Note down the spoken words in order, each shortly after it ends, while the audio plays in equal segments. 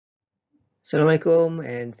Assalamualaikum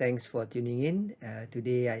and thanks for tuning in.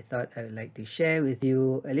 Today I thought I would like to share with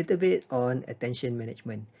you a little bit on attention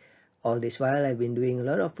management. All this while I've been doing a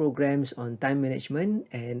lot of programs on time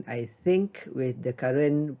management, and I think with the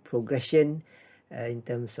current progression in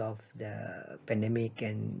terms of the pandemic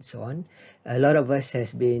and so on, a lot of us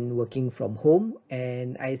has been working from home,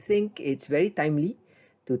 and I think it's very timely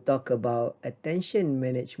to talk about attention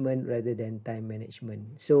management rather than time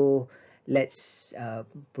management. So let's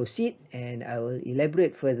proceed, and I will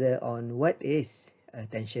elaborate further on what is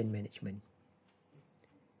attention management.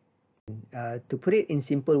 To put it in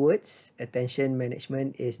simple words, attention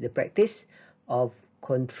management is the practice of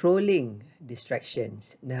controlling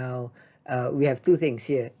distractions. Now, we have two things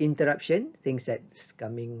here: interruption, things that's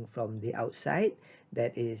coming from the outside,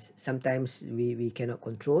 that is sometimes we cannot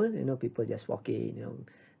control. People just walk in,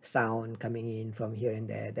 sound coming in from here and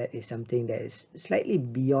there. That is something that is slightly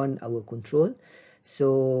beyond our control.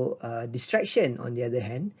 So distraction, on the other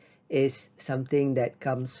hand, is something that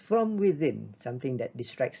comes from within, something that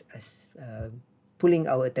distracts us, pulling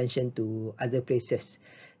our attention to other places.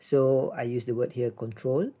 So I use the word here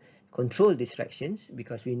control distractions,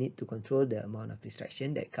 because we need to control the amount of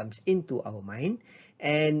distraction that comes into our mind,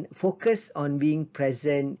 and focus on being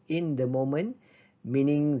present in the moment,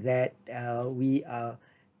 meaning that we are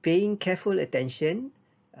paying careful attention,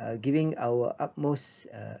 giving our utmost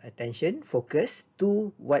attention, focus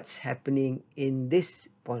to what's happening in this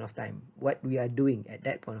point of time, what we are doing at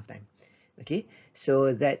that point of time. Okay,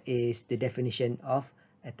 so that is the definition of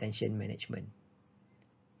attention management.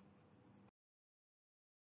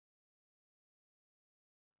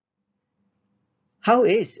 How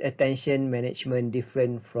is attention management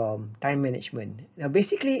different from time management? Now,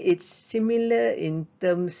 basically, it's similar in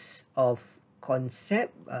terms of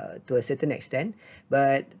concept to a certain extent,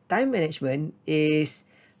 but time management is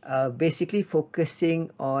basically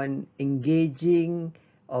focusing on engaging,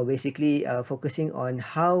 or basically focusing on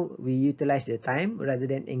how we utilize the time rather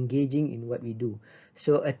than engaging in what we do.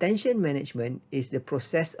 So attention management is the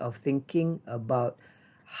process of thinking about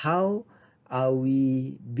how are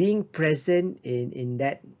we being present in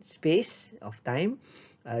that space of time,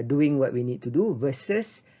 doing what we need to do,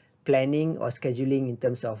 versus planning or scheduling in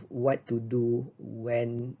terms of what to do,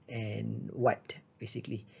 when, and what,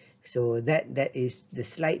 basically. So that is the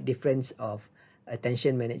slight difference of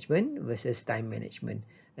attention management versus time management.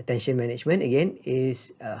 Attention management, again,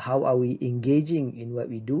 is how are we engaging in what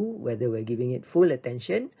we do, whether we're giving it full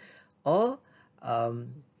attention, or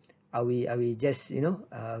are we just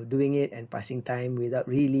doing it and passing time without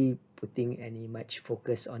really putting any much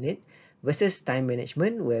focus on it, versus time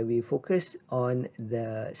management, where we focus on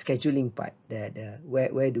the scheduling part,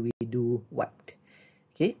 where do we do what.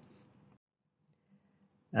 Okay.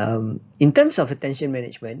 In terms of attention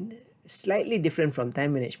management, slightly different from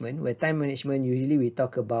time management, where time management usually we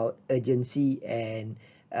talk about urgency and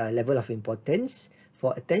level of importance.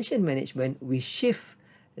 For attention management, we shift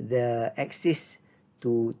the axis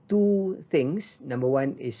to two things. Number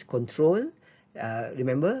one is control.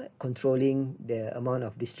 Remember, controlling the amount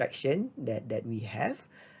of distraction that we have,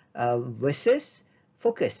 versus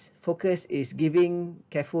focus. Focus is giving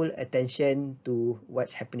careful attention to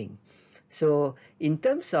what's happening. So in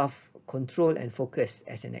terms of control and focus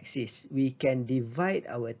as an axis, we can divide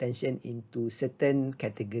our attention into certain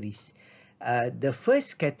categories. The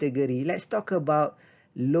first category, let's talk about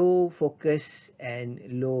low focus and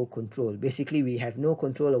low control. Basically, we have no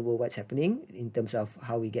control over what's happening in terms of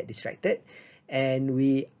how we get distracted, and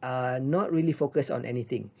we are not really focused on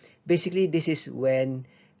anything. Basically, this is when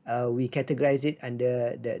we categorize it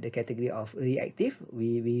under the category of reactive.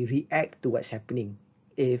 We react to what's happening.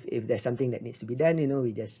 If there's something that needs to be done,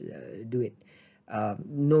 we just do it.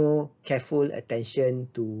 No careful attention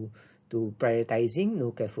to prioritizing,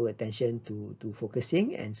 no careful attention to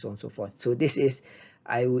focusing, and so on and so forth. So this is,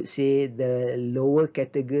 I would say, the lower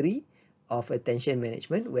category of attention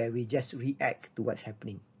management, where we just react to what's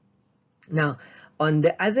happening. Now, on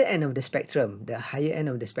the other end of the spectrum, the higher end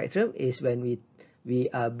of the spectrum, is when we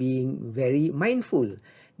are being very mindful.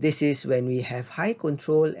 This is when we have high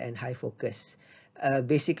control and high focus.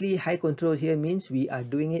 Basically, high control here means we are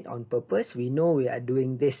doing it on purpose. We know we are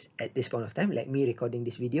doing this at this point of time, like me recording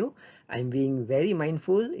this video. I'm being very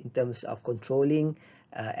mindful in terms of controlling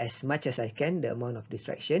as much as I can the amount of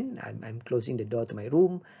distraction. I'm closing the door to my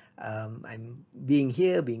room. I'm being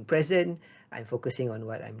here, being present. I'm focusing on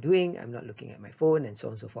what I'm doing. I'm not looking at my phone, and so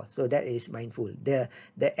on and so forth. So that is mindful. The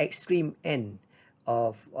extreme end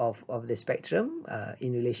of the spectrum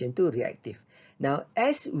in relation to reactive. Now,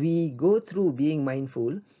 as we go through being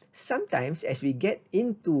mindful, sometimes as we get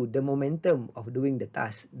into the momentum of doing the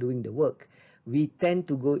task, doing the work, we tend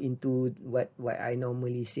to go into what I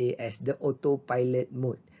normally say as the autopilot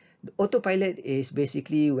mode. The autopilot is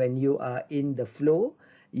basically when you are in the flow,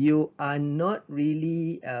 you are not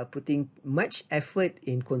really putting much effort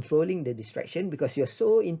in controlling the distraction because you're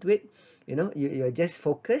so into it. You're just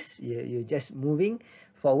focused, you're just moving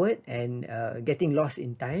forward and getting lost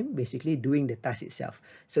in time, basically doing the task itself.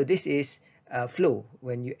 So this is flow.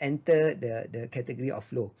 When you enter the category of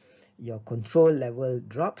flow, your control level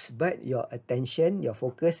drops, but your attention, your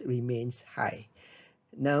focus remains high.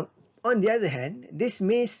 Now, on the other hand, this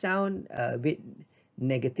may sound a bit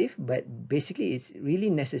negative, but basically it's really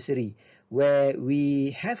necessary where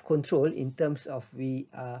we have control in terms of we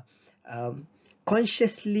are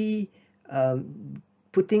consciously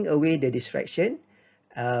putting away the distraction,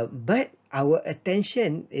 but our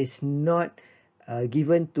attention is not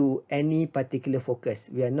given to any particular focus.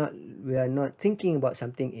 We are not thinking about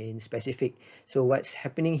something in specific. So what's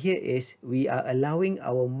happening here is we are allowing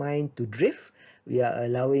our mind to drift. We are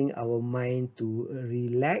allowing our mind to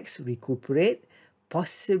relax, recuperate,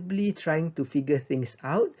 possibly trying to figure things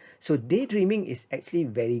out. So daydreaming is actually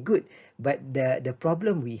very good. But the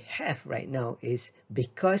problem we have right now is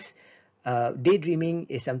because daydreaming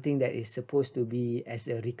is something that is supposed to be as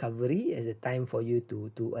a recovery, as a time for you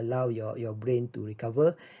to allow your brain to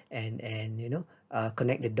recover and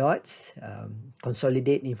connect the dots,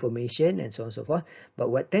 consolidate information, and so on and so forth. But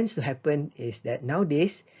what tends to happen is that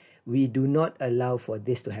nowadays we do not allow for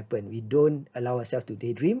this to happen. We don't allow ourselves to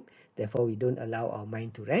daydream. Therefore, we don't allow our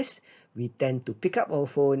mind to rest. We tend to pick up our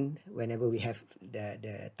phone whenever we have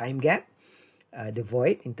the time gap, the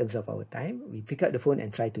void in terms of our time. We pick up the phone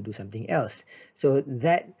and try to do something else. So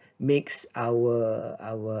that makes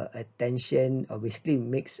our attention, or basically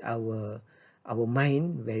makes our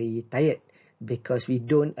mind very tired because we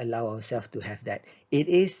don't allow ourselves to have that. It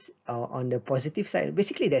is on the positive side.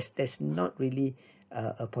 Basically, there's not really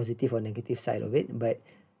a positive or negative side of it, but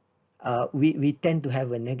we tend to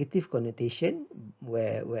have a negative connotation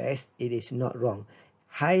whereas it is not wrong.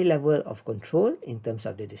 High level of control in terms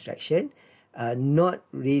of the distraction, not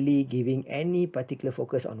really giving any particular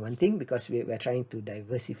focus on one thing because we're trying to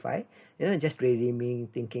diversify, just daydreaming,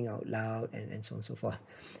 thinking out loud, and so on and so forth.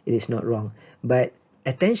 It is not wrong. But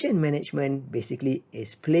attention management basically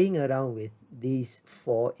is playing around with these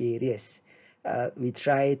four areas. We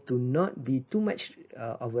try to not be too much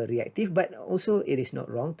of a reactive, but also it is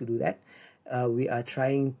not wrong to do that. We are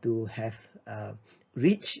trying to have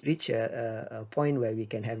reach a point where we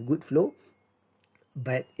can have good flow,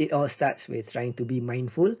 but it all starts with trying to be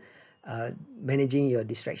mindful, managing your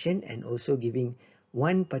distraction, and also giving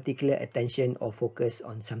one particular attention or focus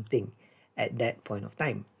on something at that point of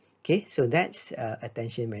time. Okay, so that's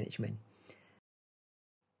attention management.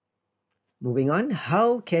 Moving on,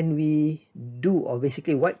 how can we do, or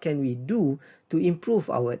basically what can we do to improve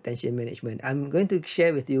our attention management? I'm going to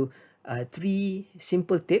share with you three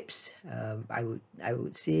simple tips. I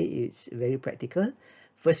would say it's very practical.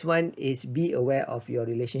 First one is be aware of your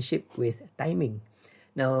relationship with timing.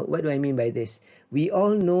 Now, what do I mean by this? We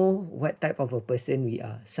all know what type of a person we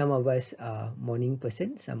are. Some of us are morning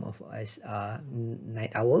person, some of us are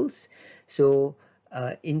night owls. So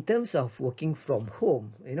in terms of working from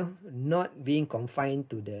home, not being confined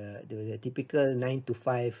to the typical 9 to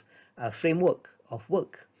 5 framework of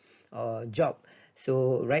work or job.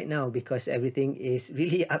 So right now, because everything is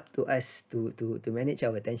really up to us to manage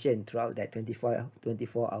our attention throughout that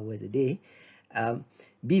 24 hours a day,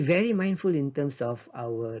 be very mindful in terms of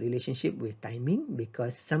our relationship with timing,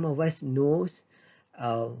 because some of us knows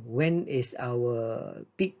when is our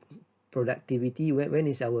peak productivity, when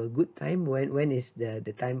is our good time, when is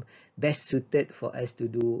the time best suited for us to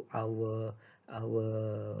do our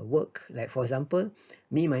work. Like for example,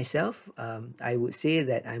 me myself, I would say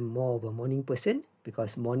that I'm more of a morning person,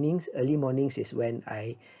 because early mornings is when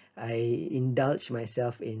I indulge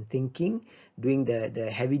myself in thinking, doing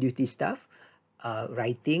the heavy duty stuff,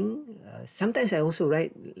 writing. Sometimes I also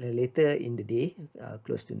write later in the day,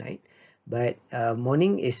 close to night. But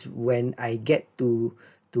morning is when I get to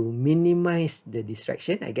minimize the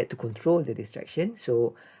distraction. I get to control the distraction.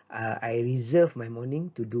 So I reserve my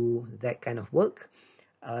morning to do that kind of work.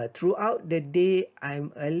 Throughout the day,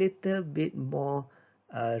 I'm a little bit more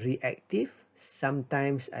reactive.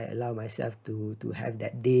 Sometimes I allow myself to have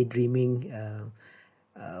that daydreaming,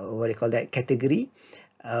 what do you call that, category.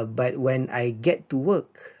 But when I get to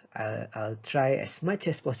work, I'll try as much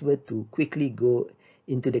as possible to quickly go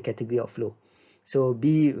into the category of flow. So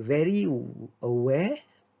be very aware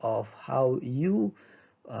of how you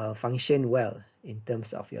function well in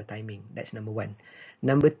terms of your timing. That's number one.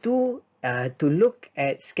 Number two, to look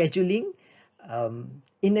at scheduling.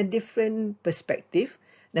 in a different perspective.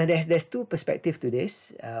 Now, there's two perspectives to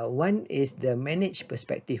this. One is the managed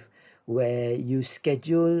perspective, where you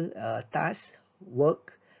schedule tasks,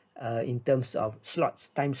 work in terms of slots,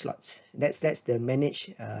 time slots. That's the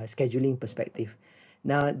managed scheduling perspective.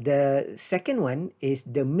 Now, the second one is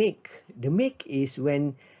the make. The make is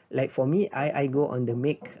when, like for me, I go on the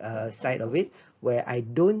make side of it, where I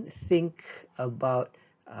don't think about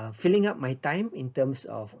filling up my time in terms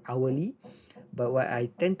of hourly, but what I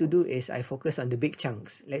tend to do is I focus on the big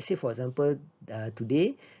chunks. Let's say, for example,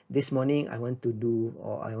 today, this morning, I want to do,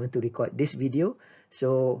 or I want to record this video.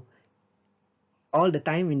 So all the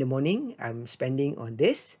time in the morning, I'm spending on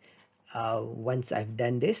this. Once I've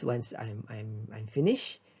done this, once I'm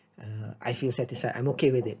finished, I feel satisfied. I'm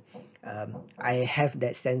okay with it. I have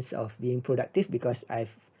that sense of being productive because I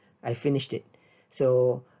finished it.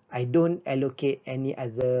 So I don't allocate any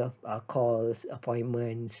other calls,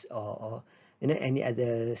 appointments, or any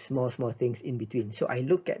other small things in between. So I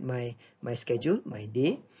look at my schedule, my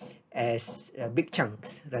day, as big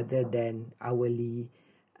chunks rather than hourly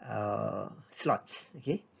slots.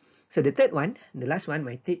 Okay. So the third one, the last one,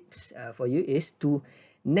 my tips for you is to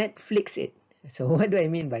Netflix it. So what do I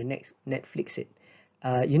mean by Netflix it?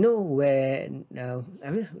 You know, where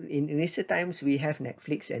I mean, in recent times we have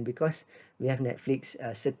Netflix, and because we have Netflix,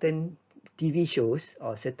 certain TV shows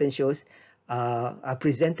or certain shows are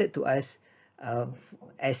presented to us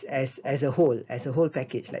as a whole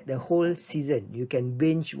package, like the whole season. You can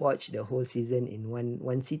binge watch the whole season in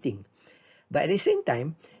one sitting. But at the same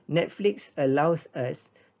time, Netflix allows us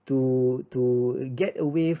to get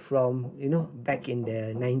away from, back in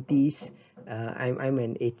the 90s. I'm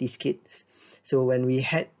an 80s kid, so when we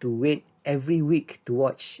had to wait every week to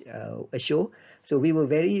watch a show, so we were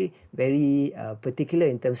very particular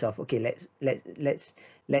in terms of, okay,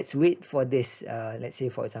 let's wait for this. Let's say,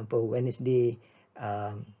 for example, Wednesday,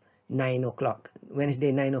 9 o'clock.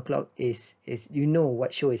 Wednesday 9 o'clock is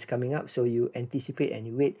what show is coming up, so you anticipate and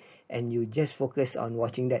you wait and you just focus on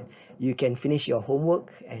watching that. You can finish your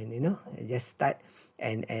homework and just start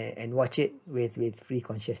and watch it with free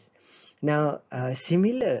conscious. Now,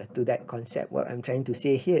 similar to that concept, what I'm trying to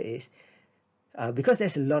say here is, because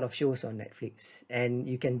there's a lot of shows on Netflix and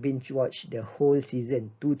you can binge watch the whole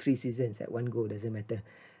season, 2-3 seasons at one go, doesn't matter.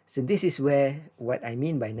 So this is where what I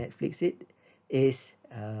mean by Netflix it is,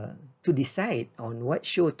 to decide on what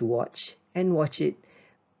show to watch and watch it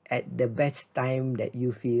at the best time that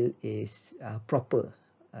you feel is proper.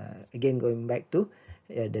 Again, going back to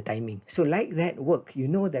the timing. So like that work,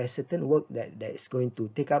 there's certain work that's going to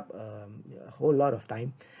take up a whole lot of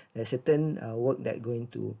time. There's certain work that's going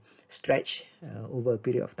to stretch over a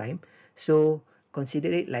period of time. So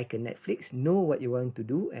consider it like a Netflix. Know what you want to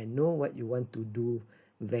do and know what you want to do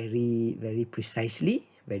very precisely,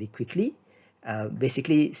 very quickly.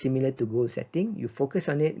 Basically similar to goal setting. You focus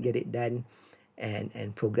on it, get it done,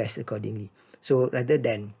 and progress accordingly. So rather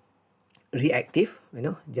than reactive,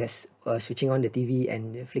 just switching on the TV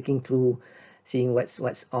and flicking through, seeing what's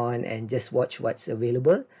on and just watch what's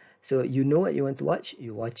available. So you know what you want to watch,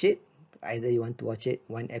 you watch it. Either you want to watch it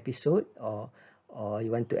one episode, or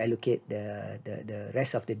you want to allocate the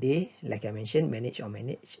rest of the day, like I mentioned, manage or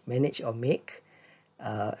make,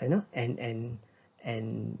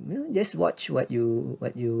 and just watch what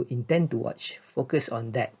you intend to watch. Focus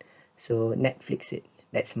on that. So Netflix it.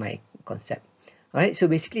 That's my concept. All right. So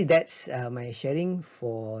basically, that's my sharing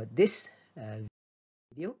for this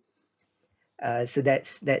video. So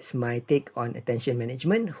that's my take on attention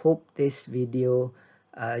management. Hope this video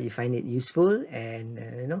you find it useful,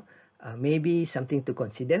 and maybe something to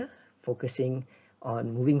consider, focusing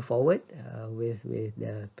on moving forward with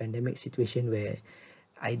the pandemic situation, where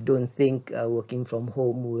I don't think working from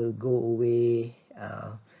home will go away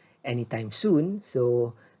anytime soon.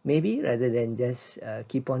 So maybe rather than just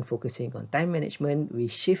keep on focusing on time management, we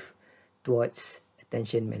shift towards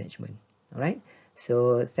attention management. All right.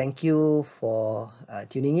 So thank you for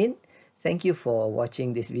tuning in. Thank you for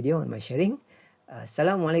watching this video on my sharing.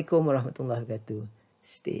 Assalamualaikum warahmatullahi wabarakatuh.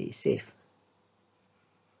 Stay safe.